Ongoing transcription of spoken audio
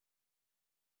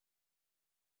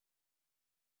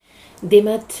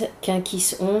Demat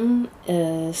quinquis on,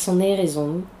 son est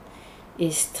raison,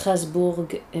 et Strasbourg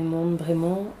et mon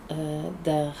bremañ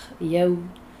dar yaou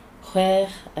c'hwer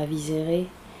a vizere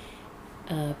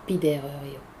a pider eur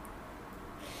yo.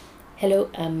 Hello,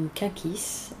 I'm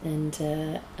Quinquis, and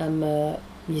I'm a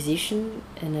musician,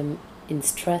 and I'm in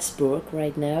Strasbourg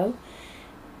right now.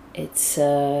 It's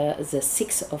the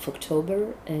 6th of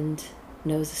October, and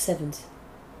no, the 7th.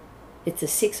 It's the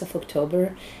 6th of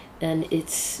October, and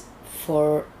it's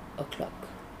 4 o'clock.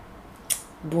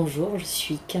 Bonjour, je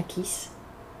suis Quinquis,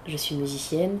 je suis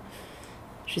musicienne,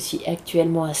 je suis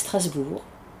actuellement à Strasbourg.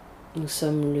 Nous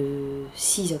sommes le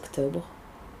 6 octobre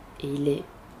et il est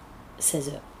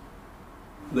 16h.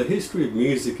 The history of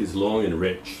music is long and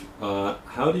rich.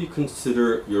 How do you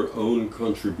consider your own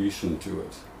contribution to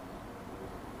it?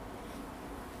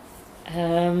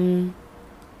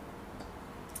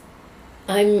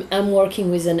 I'm working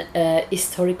with an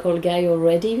historical guy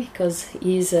already, because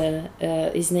his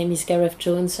name is Gareth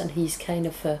Jones, and he's kind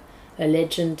of a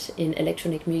legend in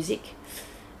electronic music.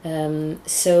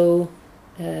 So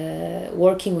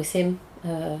working with him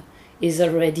is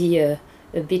already a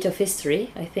bit of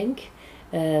history, I think.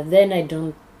 Then I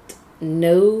don't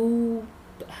know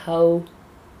how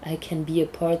I can be a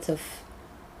part of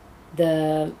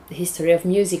the history of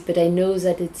music, but I know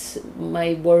that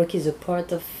my work is a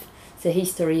part of the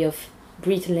history of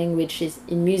Breton languages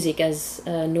in music, as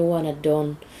no one had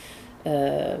done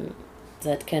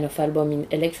that kind of album in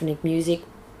electronic music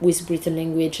with Breton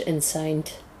language and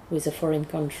signed with a foreign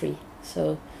country.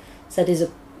 So that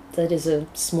is a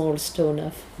small stone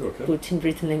I've put in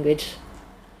Breton language.